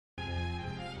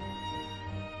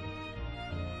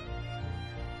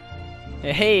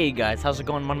Hey guys, how's it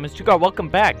going? My name is Jugar. Welcome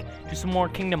back to some more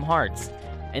Kingdom Hearts.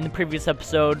 In the previous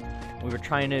episode, we were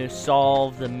trying to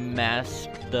solve the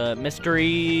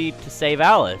mystery to save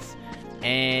Alice.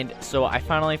 And so I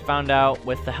finally found out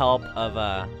with the help of,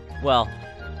 well,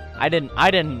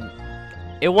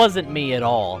 it wasn't me at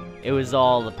all. It was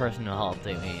all the person who helped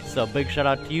me. So big shout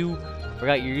out to you.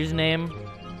 Forgot your username.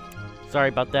 Sorry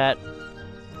about that.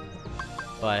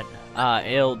 But,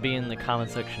 it'll be in the comment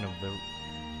section of the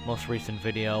most recent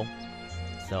video.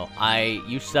 So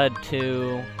you said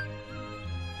to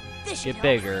get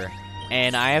bigger,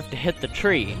 and I have to hit the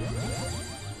tree,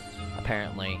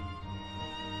 apparently.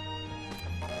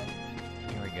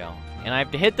 Here we go. And I have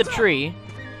to hit the tree.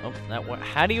 Oh,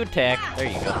 how do you attack? There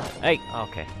you go. Hey,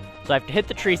 okay. So I have to hit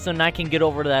the tree so then I can get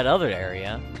over to that other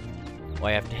area. Well,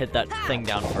 I have to hit that thing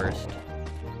down first.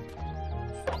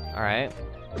 Alright.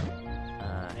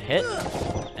 Hit,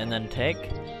 and then take.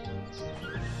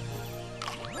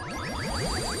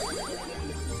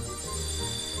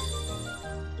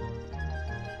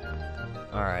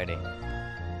 Alrighty.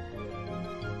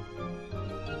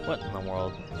 What in the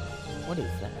world? What is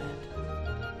that?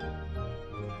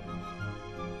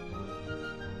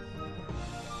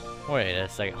 Wait a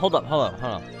second. Hold up.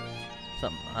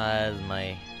 Something is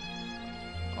my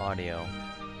audio.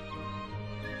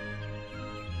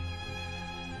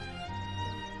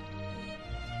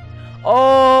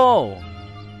 Oh!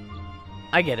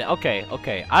 I get it.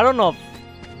 Okay. I don't know if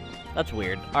that's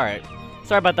weird. Alright.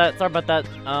 Sorry about that.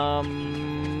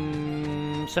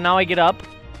 So now I get up.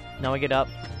 Yeah.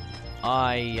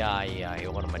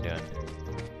 What am I doing?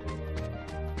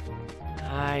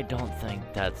 I don't think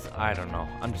that's, I don't know.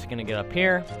 I'm just gonna get up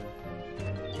here.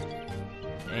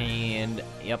 And,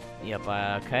 yep,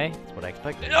 okay. That's what I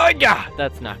expected. Oh, yeah!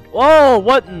 That's not, whoa!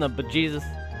 What in the bejesus?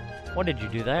 What did you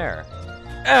do there?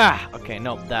 Ah! Okay,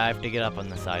 nope, I have to get up on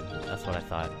the side. That's what I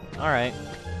thought. Alright.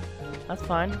 That's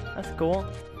fine. That's cool.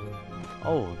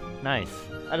 Oh, nice.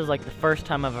 That is like the first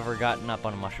time I've ever gotten up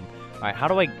on a mushroom. Alright, how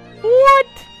do I... What?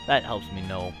 That helps me.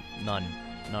 No. None.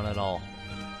 None at all.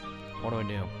 What do I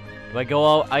do? Do I go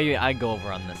out? I go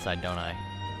over on this side, don't I?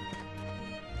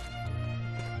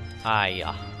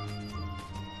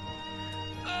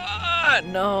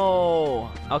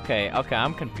 No. Okay,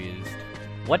 I'm confused.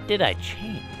 What did I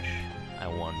change? I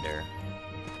wonder.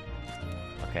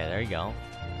 Okay, there you go.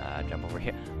 Jump over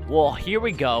here. Well, here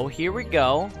we go.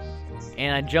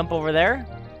 And I jump over there.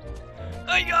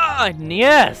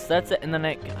 Yes, that's it. And then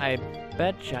I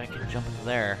bet you I can jump over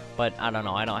there. But I don't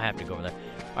know. I don't have to go over there.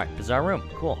 Alright, bizarre room.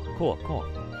 Cool.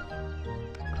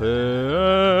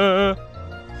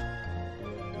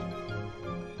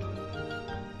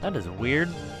 That is weird.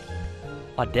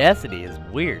 Audacity is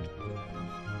weird.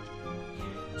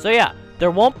 So yeah,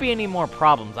 there won't be any more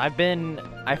problems.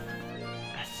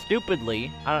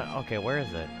 Stupidly, okay, where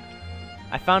is it?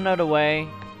 I found out a way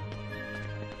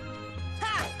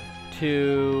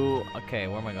to, okay,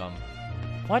 where am I going?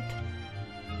 What?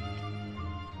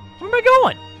 Where am I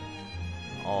going?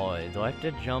 Oh, do I have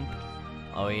to jump?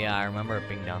 Oh yeah, I remember it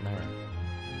being down there.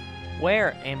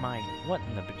 Where am I? What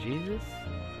in the bejesus?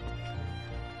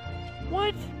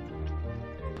 What?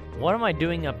 What am I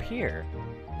doing up here?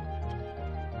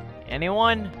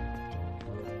 Anyone?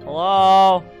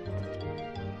 Hello?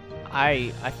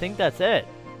 I think that's it.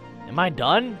 Am I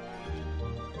done?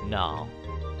 No.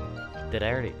 Did I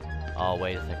already? Oh,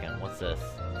 wait a second. What's this?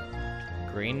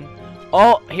 Green?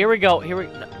 Oh, here we go.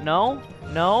 No?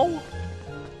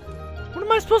 What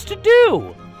am I supposed to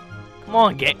do? Come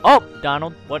on, game. Oh,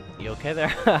 Donald. What? You okay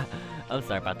there? I'm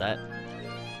sorry about that.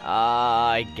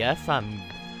 I guess I'm...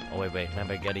 Oh, wait.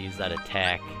 Remember, I gotta use that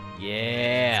attack.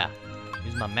 Yeah.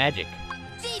 Use my magic.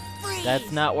 That's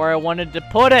not where I wanted to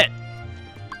put it.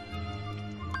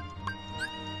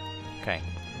 Okay.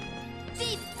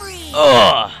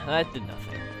 Ugh, that did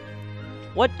nothing.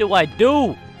 What do I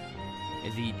do?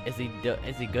 Is he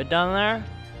good down there?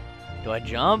 Do I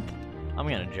jump? I'm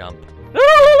gonna jump.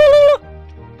 Well,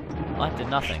 that did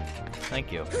nothing.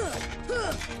 Thank you.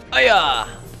 Aya!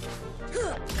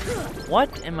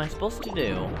 What am I supposed to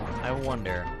do? I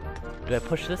wonder. Do I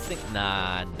push this thing?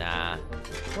 Nah.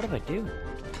 What do I do?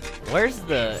 Where's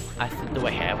the... do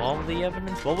I have all of the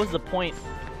evidence? What was the point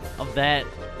of that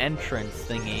entrance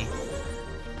thingy?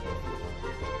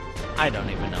 I don't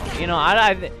even know. You know,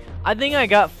 I think I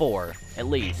got 4, at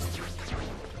least.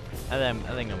 I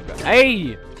think I'm good.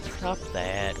 Hey! Stop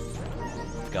that.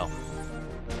 Let's go.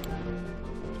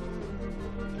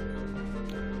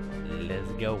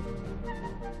 Let's go.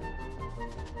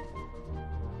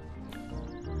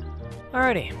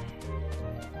 Alrighty.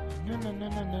 No.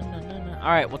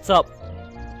 Alright, what's up?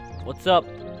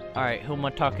 Alright, who am I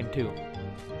talking to?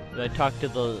 Should I talk to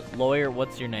the lawyer?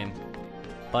 What's your name?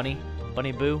 Bunny?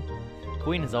 Bunny Boo?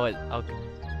 Queen is always... Okay.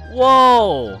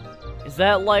 Whoa! Is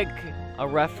that like a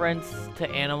reference to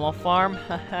Animal Farm?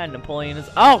 Haha, Napoleon is...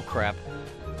 Oh, crap.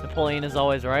 Napoleon is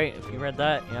always right. If you read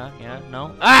that, yeah,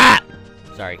 no? Ah!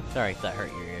 Sorry, if that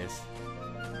hurt your ears.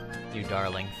 You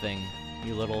darling thing.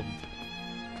 You little...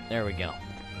 There we go.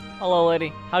 Hello,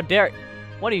 lady. How dare...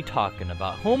 What are you talking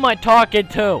about? Who am I talking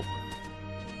to?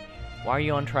 Why are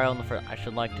you on trial in the first... I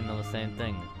should like to know the same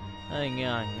thing.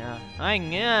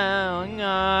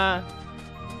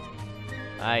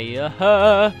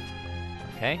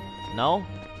 Okay, no.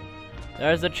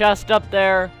 There's a chest up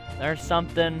there. There's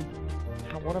something.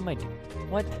 What am I doing?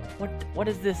 What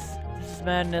is this? This is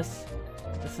madness.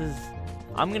 This is...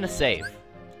 I'm gonna save.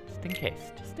 Just in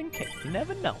case. Just in case. You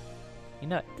never know. You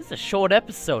know, this is a short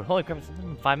episode. Holy crap, it's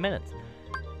in 5 minutes.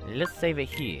 Let's save it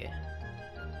here.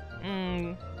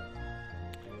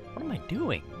 What am I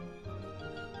doing?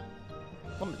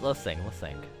 Let's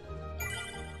think.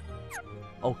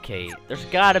 Okay, there's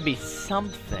gotta be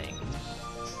something.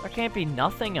 There can't be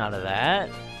nothing out of that.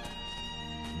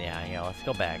 Yeah, let's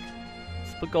go back.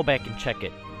 Let's go back and check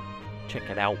it. Check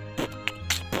it out.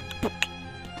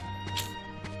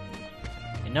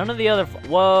 And none of the other...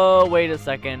 Whoa, wait a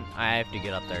second. I have to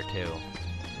get up there, too.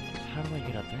 How do I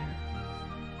get up there?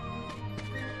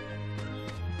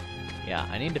 Yeah,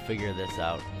 I need to figure this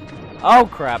out. Oh,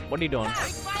 crap. What are you doing?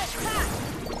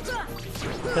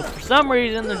 Because for some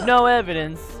reason, there's no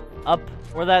evidence up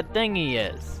where that thingy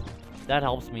is. That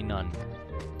helps me none.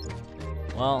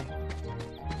 Well.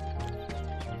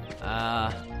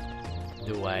 Am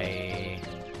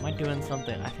I doing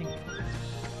something? I think...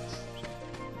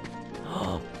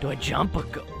 Oh, do I jump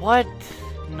what?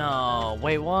 No,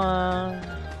 wait, what?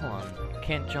 Hold on.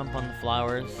 Can't jump on the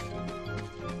flowers.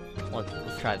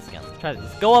 Let's try this again. Let's try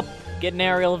this. Go up, get an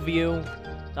aerial view.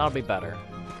 That'll be better.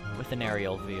 With an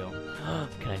aerial view.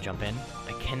 Can I jump in?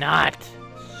 I cannot!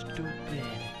 Stupid.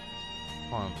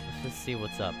 Hold on, let's just see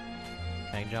what's up.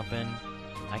 Can I jump in?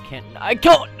 I can't. I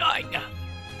can't! I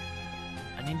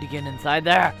need to get inside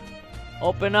there!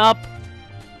 Open up!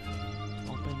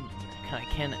 Open. I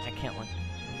can't look.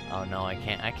 Oh no, I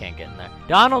can't get in there.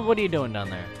 Donald, what are you doing down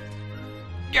there?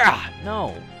 Yeah!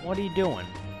 No! What are you doing?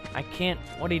 I can't.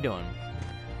 What are you doing?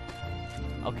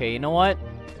 Okay, you know what?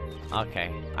 Okay,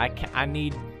 I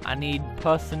need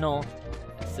personal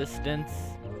assistance.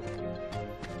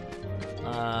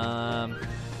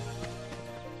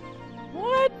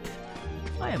 What?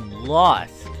 I am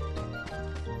lost.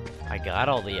 I got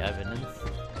all the evidence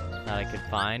that I could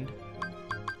find.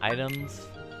 Items.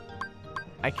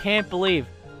 I can't believe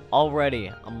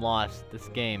already I'm lost this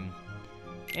game.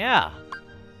 Yeah.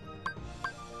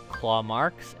 Claw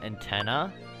marks,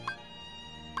 antenna.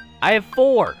 I have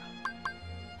 4.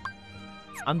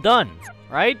 I'm done,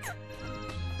 right?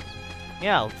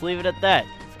 Yeah, let's leave it at that.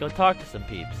 Let's go talk to some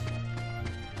peeps.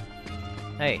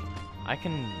 Hey, I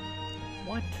can...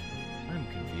 What? I'm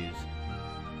confused.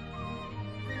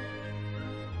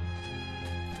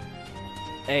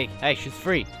 Hey, she's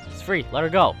free. She's free. Let her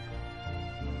go.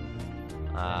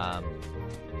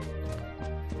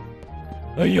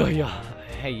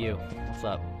 Hey, you. What's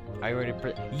up? Are you ready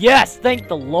to... Yes! Thank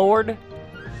the Lord!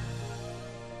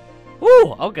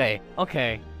 Woo! Okay.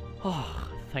 Oh,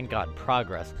 thank God.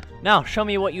 Progress. Now, show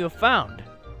me what you have found.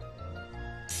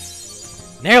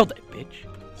 Nailed it, bitch.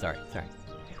 Sorry.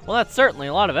 Well, that's certainly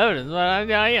a lot of evidence, but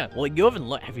yeah. Well, you haven't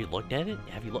looked. Have you looked at it?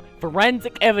 Have you looked?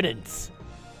 Forensic evidence.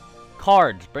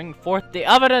 Cards. Bring forth the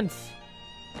evidence.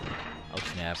 Oh,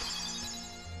 snap.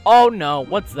 Oh, no.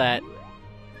 What's that?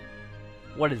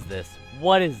 What is this?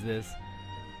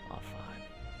 Oh, fuck.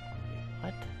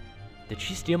 What? Did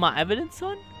she steal my evidence,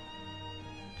 son?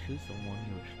 Choose the one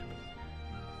you wish to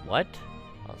believe. What?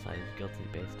 Outside is guilty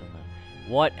based on that.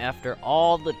 What? After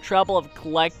all the trouble of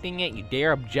collecting it, you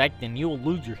dare object and you will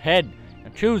lose your head. Now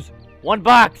choose 1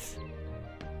 box!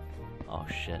 Oh,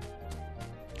 shit.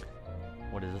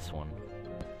 What is this one?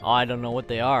 Oh, I don't know what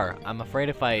they are. I'm afraid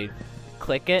if I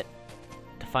click it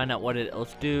to find out what it...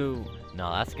 Let's do...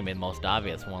 No, that's gonna be the most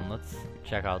obvious one. Let's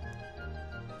check out...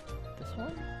 This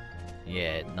one?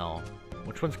 Yeah, no.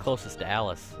 Which one's closest to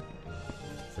Alice?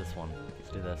 It's this one.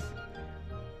 Let's do this.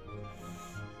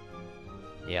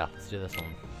 Yeah, let's do this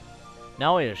one.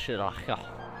 Now wait a shit. Oh.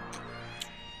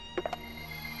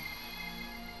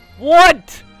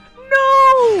 What?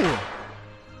 No!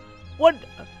 What?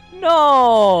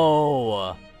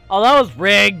 No! Oh, that was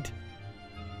rigged.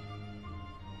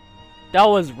 That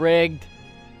was rigged.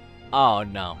 Oh,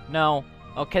 no. No.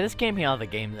 Okay, this game here how the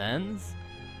game ends.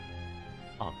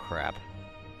 Oh, crap.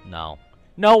 No.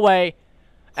 No way.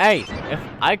 Hey, if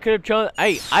I could have chose,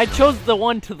 hey, I chose the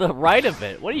one to the right of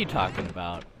it. What are you talking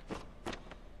about?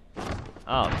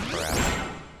 Oh crap!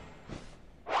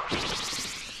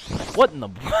 What in the?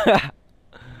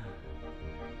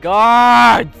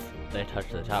 Guards! They touch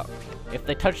the tower. If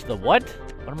they touch the what?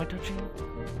 What am I touching?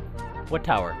 What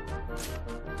tower?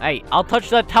 Hey, I'll touch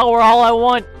that tower all I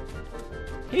want.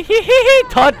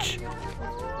 Touch.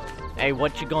 Hey,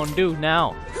 what you gonna do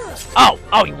now?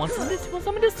 Oh, you want some of this? You want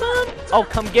some of this, son? Oh,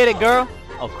 come get it, girl.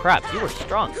 Oh crap, you were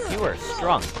strong. You were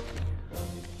strong.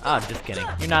 Ah, just kidding.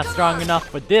 You're not strong enough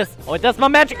for this. Oh, that's my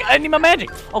magic. I need my magic.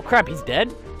 Oh crap, he's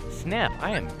dead. Snap,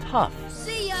 I am tough.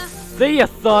 See ya. See ya,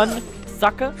 son.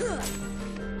 Sucker.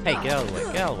 Hey, get out of the way.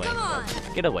 Get out of the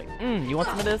way. Get away. You want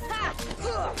some of this?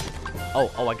 Oh,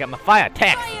 I got my fire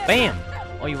attacks. Bam.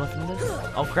 Oh, you want some of this?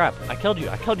 Oh crap, I killed you.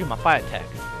 I killed you with my fire attacks.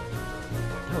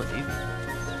 That was easy.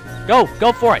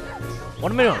 Go for it.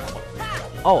 What am I doing?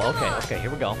 Oh, okay, here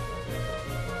we go.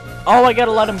 Oh, I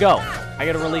gotta let him go. I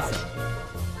gotta release him.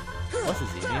 This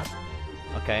is easy.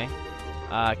 Okay.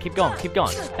 Keep going.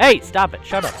 Hey, stop it.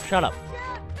 Shut up.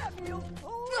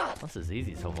 This is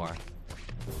easy so far.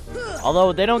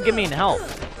 Although, they don't give me any health.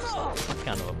 That's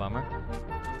kind of a bummer.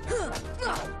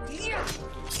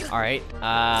 Alright,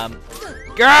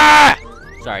 Gah!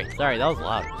 Sorry, that was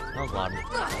loud.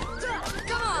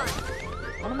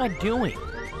 What am I doing?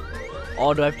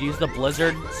 Oh, do I have to use the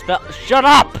blizzard spell? Shut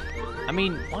up! I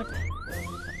mean, what? That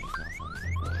makes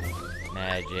no sense.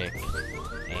 Magic.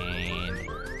 And...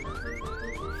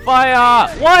 fire!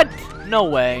 What? No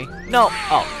way. No.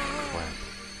 Oh, crap.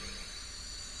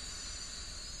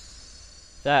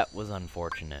 That was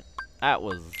unfortunate. That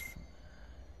was...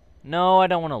 No, I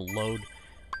don't want to load.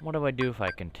 What do I do if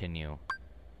I continue?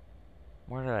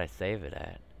 Where did I save it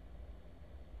at?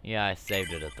 Yeah, I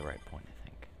saved it at the right point, I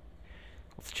think.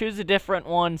 Let's choose a different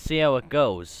one, see how it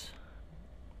goes.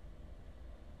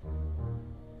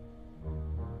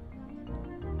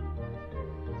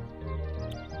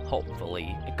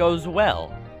 Hopefully, it goes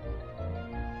well.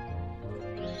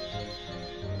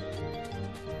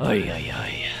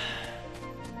 Ay.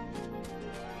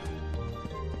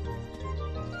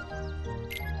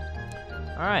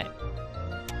 Alright.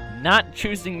 Not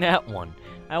choosing that one.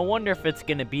 I wonder if it's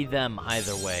gonna be them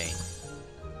either way.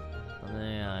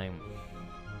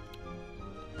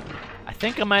 I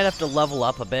think I might have to level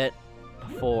up a bit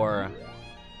before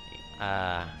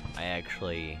I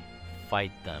actually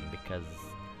fight them, because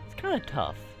it's kind of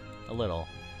tough. A little.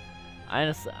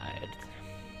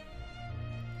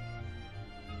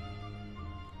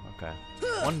 Okay.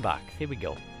 One box. Here we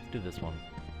go. Let's do this one.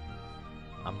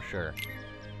 I'm sure.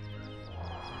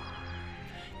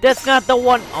 That's not the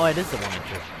one. Oh, it is the one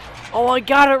inch. Oh, I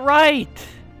got it right.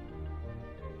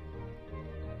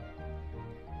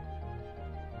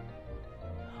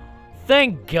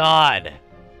 Thank God.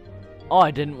 Oh, I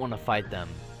didn't want to fight them.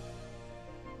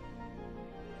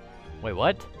 Wait,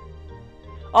 what?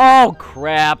 Oh,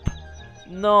 crap.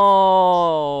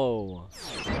 No.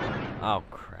 Oh,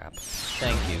 crap.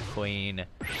 Thank you, Queen.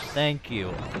 Thank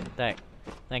you.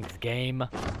 Thanks, game.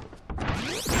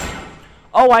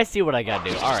 Oh, I see what I gotta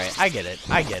do. Alright, I get it.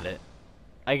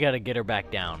 I gotta get her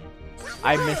back down.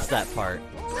 I missed that part.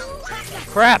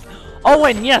 Crap! Oh,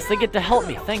 and yes, they get to help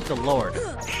me. Thank the Lord.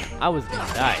 I was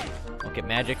gonna die. Okay,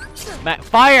 magic.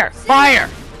 Fire! Fire!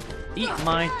 Eat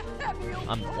mine.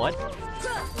 What?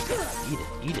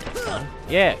 Eat it, son.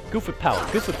 Yeah, goofy power.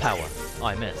 Oh,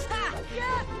 I missed.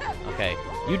 Okay,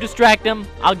 you distract him.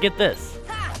 I'll get this.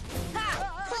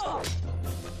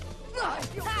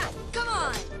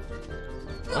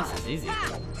 This is easy.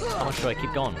 How much do I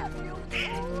keep going?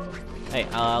 Hey,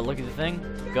 look at the thing.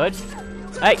 Good.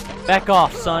 Hey, back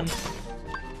off, son.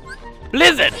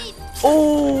 Blizzard!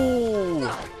 Oh!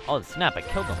 Oh, snap, I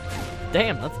killed him.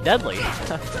 Damn, that's deadly.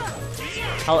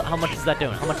 How much is that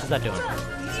doing?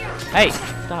 Hey,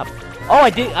 stop. Oh, I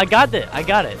got it.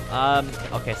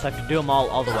 Okay, so I have to do them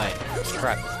all the way.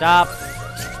 Crap, stop.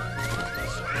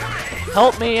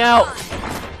 Help me out.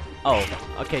 Oh,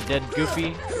 okay, dead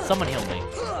Goofy. Someone heal me.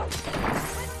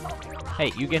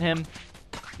 Hey, you get him.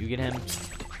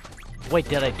 Wait,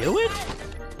 did I do it?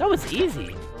 That was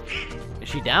easy. Is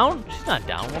she down? She's not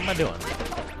down. What am I doing?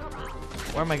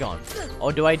 Where am I going?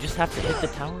 Oh, do I just have to hit the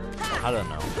tower? I don't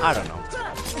know.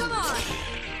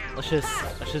 Let's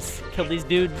just kill these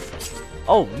dudes.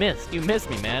 Oh, missed. You missed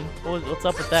me, man. What's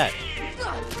up with that?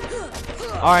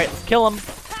 Alright, let's kill him.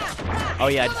 Oh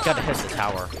yeah, I just gotta hit the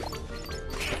tower.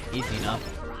 Easy enough.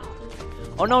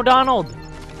 Oh no, Donald!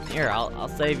 Here, I'll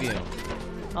save you.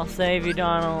 I'll save you,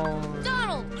 Donald.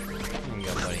 Donald! Here you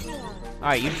go, buddy.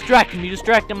 Alright, you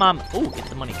distract him, Mom. Ooh, get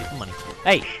the money.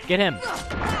 Hey, get him.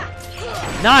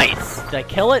 Nice! Did I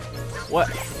kill it? What?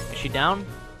 Is she down?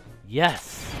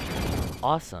 Yes.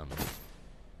 Awesome.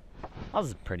 That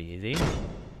was pretty easy.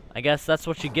 I guess that's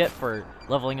what you get for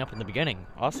leveling up in the beginning.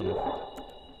 Awesome.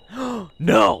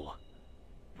 No!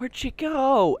 Where'd she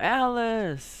go?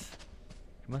 Alice!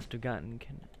 You must have gotten...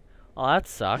 Oh, that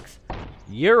sucks.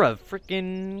 You're a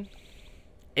freaking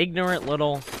ignorant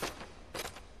little...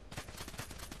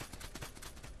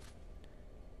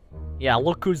 Yeah,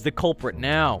 look who's the culprit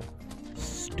now.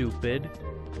 Stupid.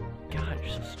 God,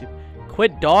 you're so stupid.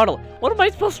 Quit dawdling. What am I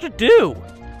supposed to do?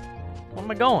 Where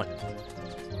am I going?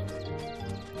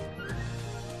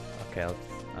 Okay,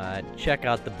 let's check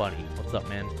out the bunny. What's up,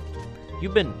 man?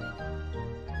 You've been...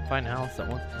 Find Alice at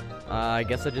once. I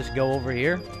guess I just go over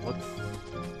here. What's...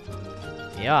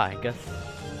 Yeah, I guess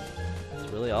that's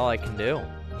really all I can do.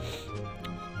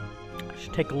 I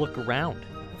should take a look around.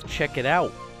 Let's check it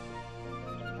out.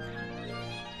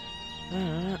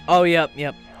 Oh, yep.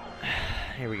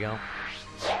 Here we go.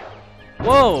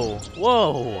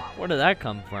 Whoa! Where did that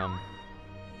come from?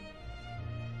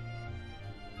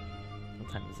 What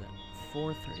time is it?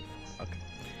 4:34. Okay.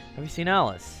 Have you seen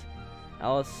Alice?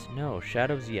 Alice, no.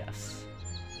 Shadows, yes.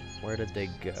 Where did they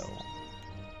go?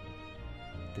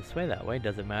 This way, that way,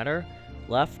 doesn't matter.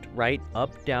 Left, right,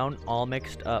 up, down, all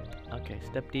mixed up. Okay,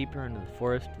 step deeper into the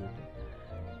forest.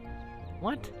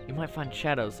 What? You might find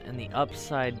shadows in the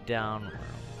upside down room.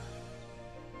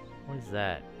 What is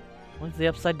that? What's the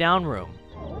upside down room?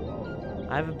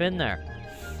 I haven't been there.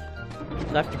 So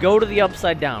I have to go to the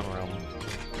upside down room.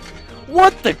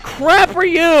 What the crap are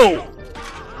you?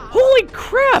 Holy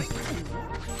crap!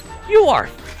 You are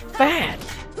fat!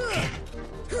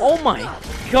 Oh my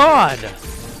god!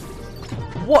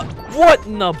 What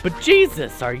in the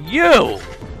bejesus are you?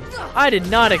 I did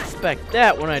not expect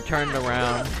that when I turned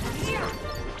around.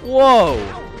 Whoa!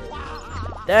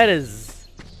 That is...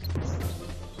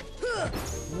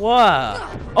 Wow!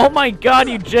 Oh my god,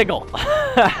 you jiggle!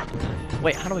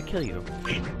 Wait, how do I kill you?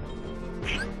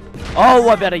 Oh,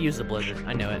 I bet I used the blizzard.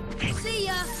 I knew it. See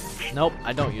ya. Nope,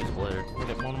 I don't use blizzard. What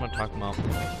am I talking about?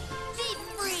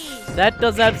 That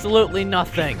does absolutely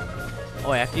nothing.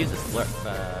 Oh, I have to use this. What's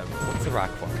the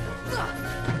rock for?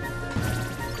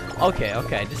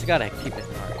 Okay, just gotta keep it.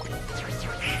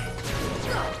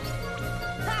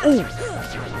 Ooh.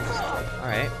 All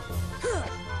right.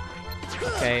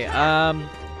 Okay.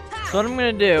 So what I'm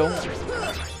gonna do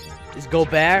is go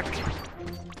back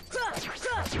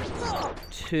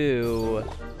to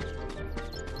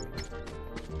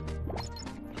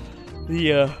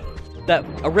the that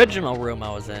original room I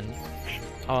was in.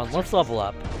 Oh, and let's level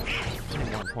up.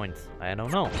 21 points. I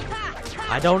don't know.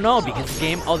 I don't know because the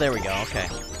game. Oh, there we go. Okay.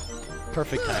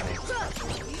 Perfect timing.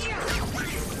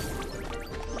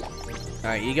 All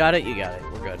right, you got it.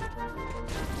 We're good.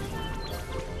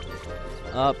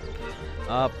 Up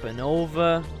and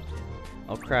over.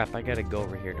 Oh crap! I gotta go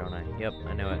over here, don't I? Yep,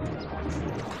 I knew it.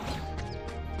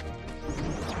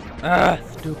 Ah,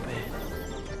 stupid.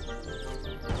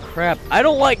 Crap! I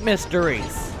don't like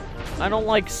mysteries. I don't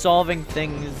like solving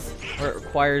things where it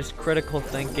requires critical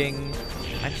thinking.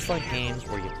 I just like games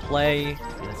where you play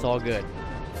and it's all good.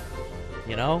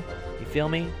 You know? You feel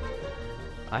me?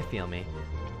 I feel me.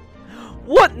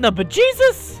 What in the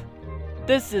bejesus?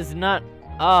 This is not...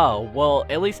 Oh, well,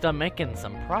 at least I'm making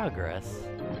some progress.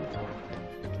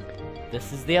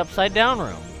 This is the upside down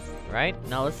room, right?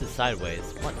 No, this is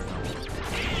sideways. What?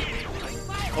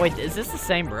 Oh, wait, is this the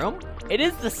same room? It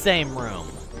is the same room.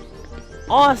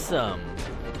 Awesome.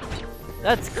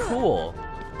 That's cool.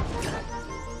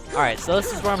 Alright, so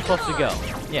this is where I'm supposed to go.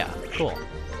 Yeah, cool.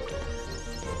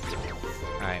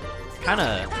 Alright, it's kind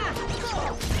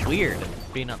of weird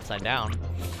being upside down.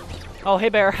 Oh, hey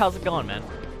Bear, how's it going, man?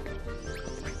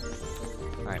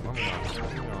 Alright, where am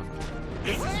I going?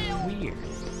 This is weird.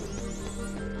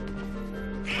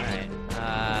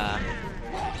 Alright,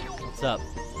 what's up?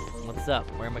 What's up?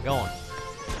 Where am I going?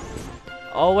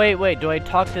 Oh, wait, do I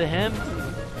talk to him?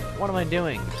 What am I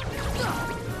doing?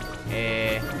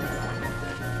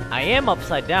 I am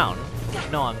upside down.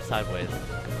 No, I'm sideways.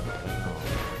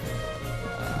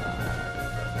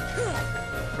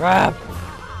 Crap!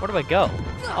 Where do I go?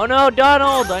 Oh no,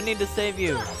 Donald! I need to save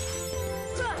you.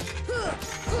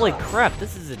 Holy crap,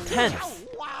 this is intense.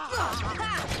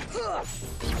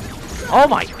 Oh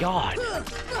my god!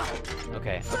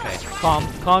 Okay.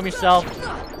 Calm yourself.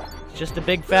 It's just a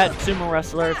big fat sumo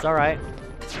wrestler, it's alright.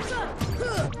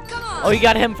 Oh, you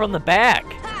got him from the back!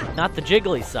 Not the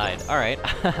jiggly side. Alright.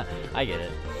 I get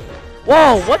it.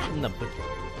 Whoa, what in the...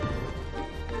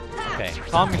 Okay,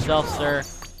 calm yourself, sir.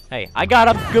 Hey, I got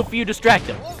him! Good for you, distract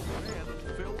him!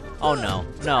 Oh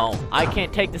no, I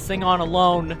can't take this thing on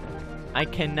alone. I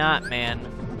cannot, man.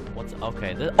 What's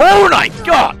okay? Oh my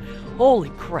god! Holy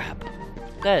crap!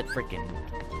 That freaking.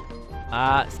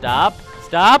 Stop!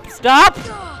 Stop! Stop!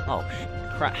 Oh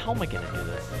crap! How am I gonna do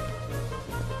this?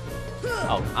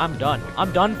 Oh, I'm done.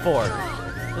 I'm done for.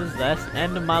 This is the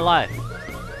end of my life.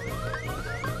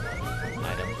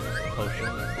 Items,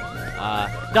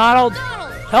 potions. Donald,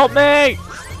 help me!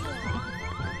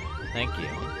 Thank you.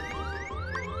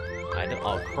 Item.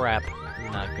 Oh crap!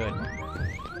 Not good.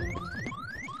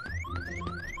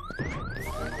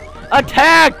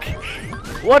 Attack!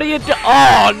 What are you doing?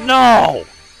 Oh no!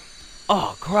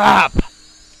 Oh crap!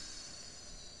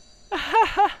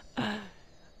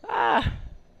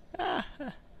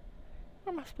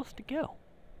 Where am I supposed to go?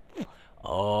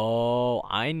 Oh,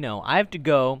 I know. I have to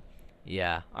go.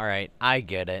 Yeah, alright. I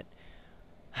get it.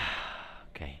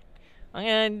 Okay. I'm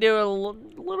gonna do it a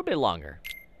little bit longer.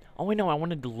 Oh, wait, no. I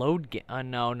wanted to load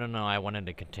no. I wanted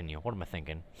to continue. What am I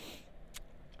thinking?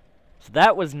 So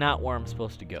that was not where I'm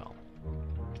supposed to go.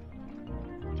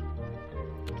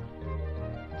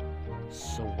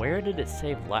 So where did it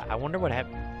save I wonder what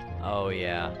happened. Oh,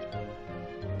 yeah.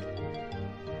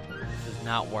 This is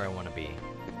not where I want to be.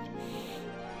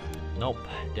 Nope,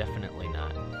 definitely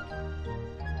not.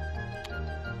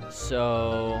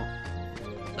 So...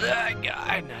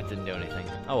 I didn't do anything.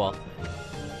 Oh, well.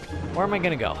 Where am I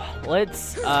gonna go?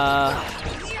 Let's,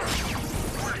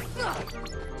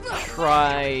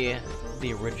 try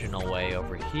the original way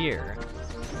over here.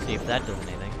 See if that does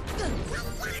anything.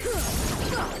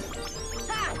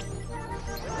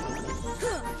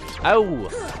 Oh!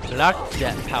 Blocked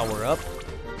that power up.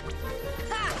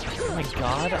 Oh my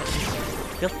god. I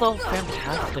feel so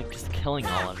fantastic just killing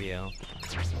all of you.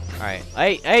 Alright.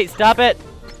 Hey, stop it!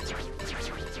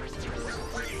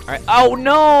 Alright. Oh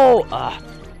no!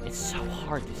 It's so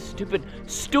hard. These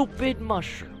stupid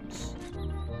mushrooms.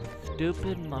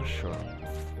 Stupid mushrooms.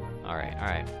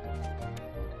 Alright.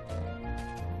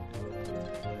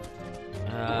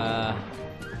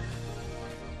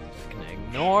 Just gonna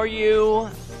ignore you.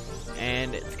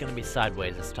 And it's gonna be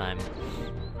sideways this time.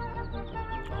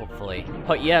 Hopefully.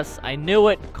 Oh, yes, I knew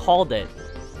it. Called it.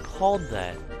 Called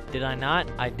that. Did I not?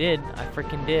 I did. I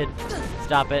freaking did.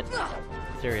 Stop it.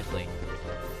 Seriously.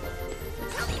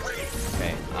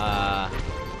 Okay,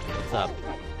 what's up?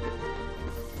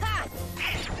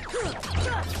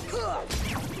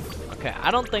 Okay,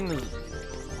 I don't think this...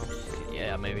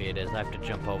 Yeah, maybe it is. I have to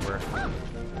jump over.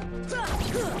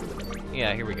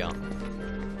 Yeah, here we go.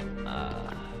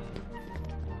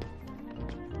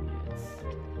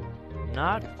 It's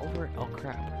not over... Oh,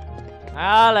 crap.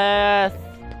 Alice!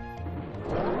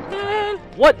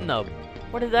 What in the...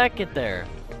 Where did that get there?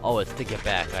 Oh, it's to get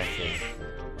back, I see.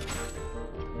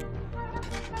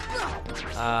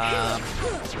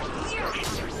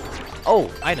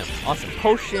 Oh, item. Awesome.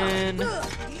 Potion.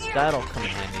 That'll come in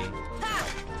handy.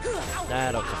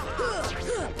 That'll come in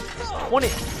handy. 20.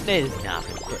 It is not.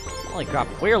 Holy crap.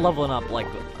 We're leveling up, like,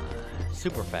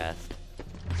 super fast.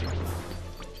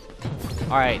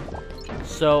 Alright.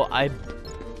 So, I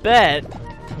bet...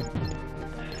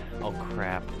 Oh,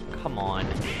 crap. Come on.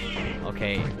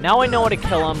 Okay. Now I know how to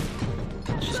kill him.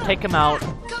 Let's just take him out.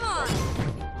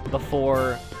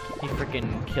 Before... he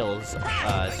freaking kills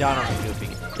Donald and Goofy.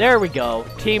 There we go.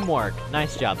 Teamwork.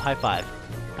 Nice job. High five.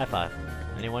 High five.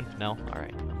 Anyone? No?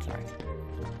 Alright. I'm sorry.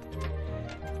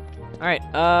 Alright.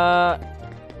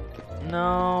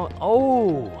 No.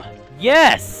 Oh.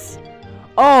 Yes!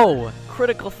 Oh.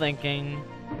 Critical thinking.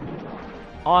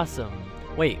 Awesome.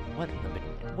 Wait. What?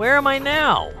 Where am I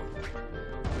now?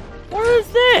 Where is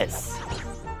this?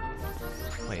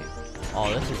 Wait.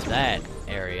 Oh, this is that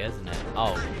area, isn't it?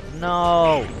 Oh.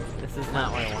 No. This is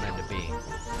not where I wanted to be.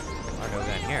 Where do I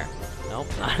go in here? Nope,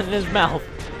 not in his mouth.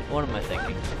 What am I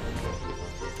thinking?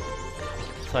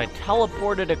 So I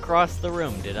teleported across the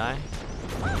room, did I?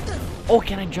 Oh,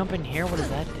 can I jump in here? What does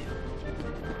that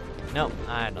do? Nope,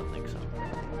 I don't think so.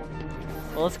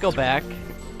 Well, let's go back.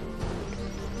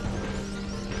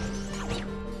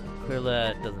 Clearly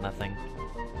that does nothing.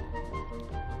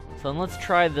 So then let's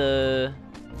try the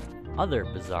other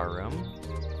bizarre room.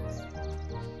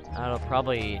 That'll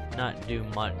probably not do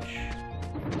much,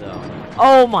 though.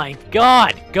 Oh my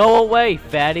god! Go away,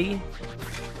 fatty!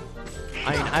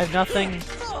 I mean, I have nothing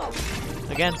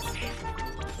against...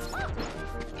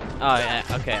 Oh, yeah,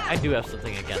 okay, I do have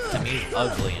something against him. He's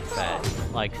ugly and fat.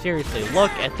 Like, seriously,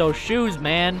 look at those shoes,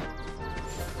 man!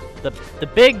 The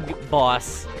big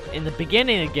boss in the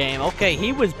beginning of the game, okay,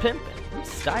 he was pimping.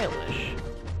 He's stylish.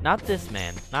 Not this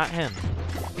man. Not him.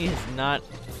 He is not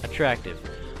attractive.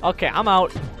 Okay, I'm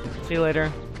out. See you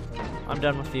later. I'm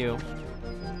done with you.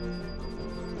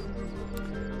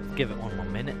 Give it one more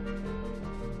minute.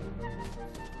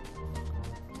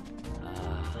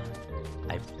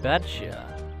 betcha.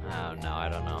 Oh, no, I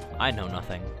don't know. I know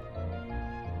nothing.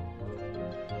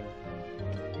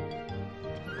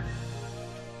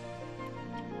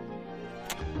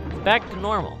 Back to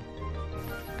normal.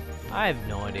 I have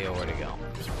no idea where to go.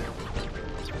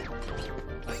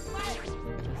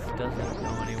 This doesn't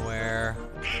go anywhere.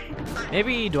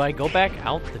 Maybe, do I go back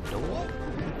out the door?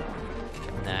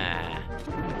 Nah.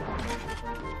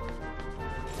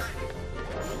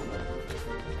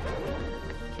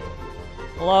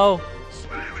 Hello?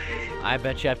 I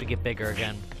bet you have to get bigger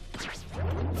again.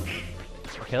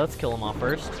 Okay, let's kill them all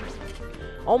first.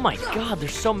 Oh my god,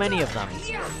 there's so many of them.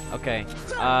 Okay,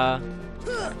 so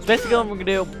basically what we're gonna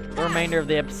do the remainder of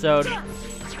the episode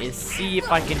is see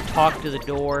if I can talk to the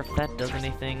door, if that does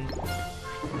anything.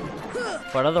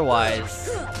 But otherwise,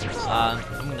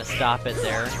 I'm gonna stop it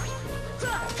there. We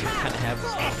kind of have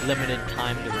limited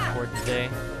time to record today.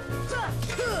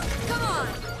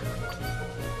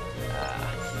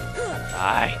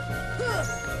 Die.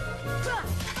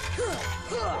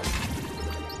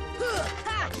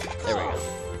 There we go.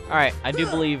 Alright, I do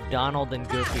believe Donald and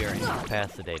Goofy are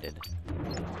incapacitated.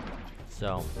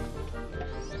 So.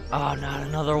 Oh, not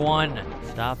another one.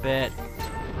 Stop it.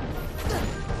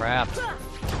 Crap.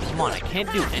 Come on, I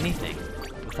can't do anything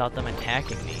without them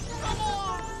attacking me.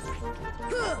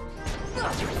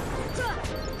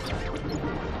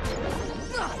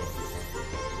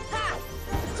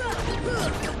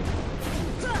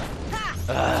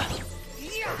 Ugh.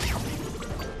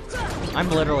 I'm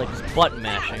literally just button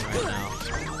mashing right now.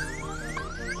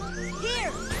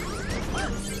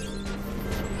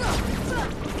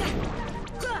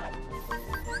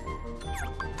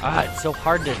 Ah, it's so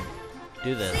hard to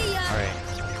do this. Alright.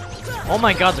 Oh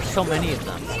my god, there's so many of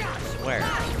them. I swear.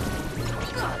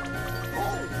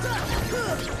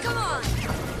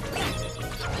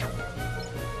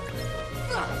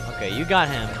 Okay, you got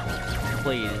him.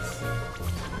 Please.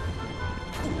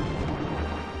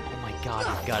 Oh my god,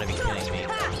 you've got to be kidding me.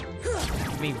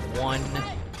 Give me 1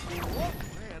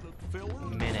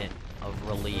 minute of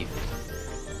relief.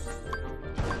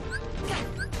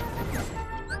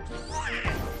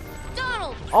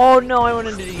 Donald! Oh no, I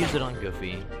wanted to use it on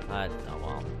Goofy. Oh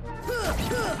well.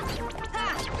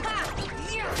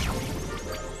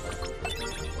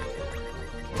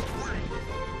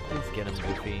 Please get him,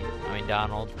 Goofy. I mean,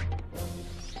 Donald.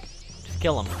 Just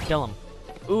kill him. Kill him.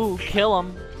 Ooh, kill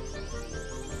him.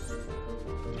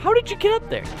 How did you get up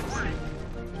there?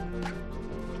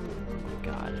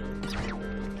 God.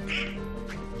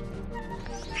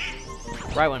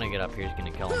 Right when I get up here, he's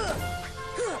gonna kill him.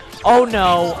 Oh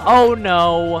no! Oh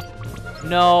no!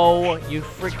 No! You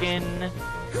freaking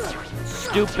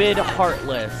stupid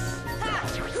heartless.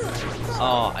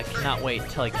 Oh, I cannot wait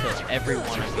till I kill every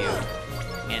one of you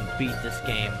and beat this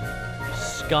game. You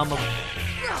scum of...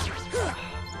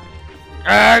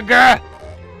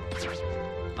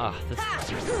 Oh, this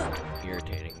is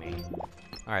irritating me.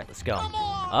 Alright, let's go.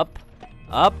 Up.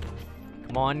 Up.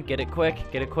 Come on, get it quick.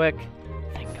 Get it quick.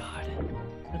 Thank God.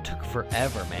 That took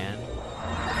forever, man.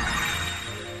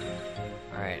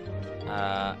 Alright.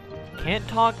 Can't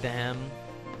talk to him,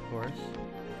 of course.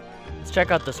 Let's check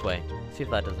out this way. See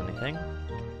if that does anything.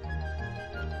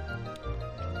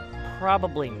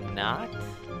 Probably not.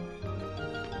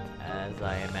 As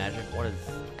I imagine. What is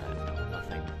that?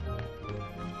 Nothing.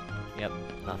 Yep,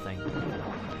 nothing.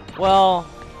 Well,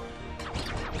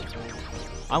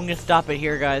 I'm gonna stop it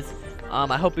here, guys.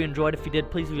 I hope you enjoyed. If you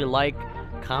did, please leave a like,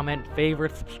 comment,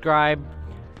 favorite, subscribe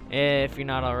if you're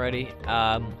not already.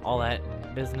 All that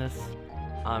business.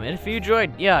 And if you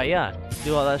enjoyed, yeah,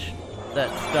 do all that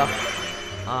stuff.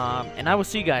 And I will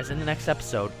see you guys in the next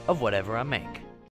episode of whatever I make.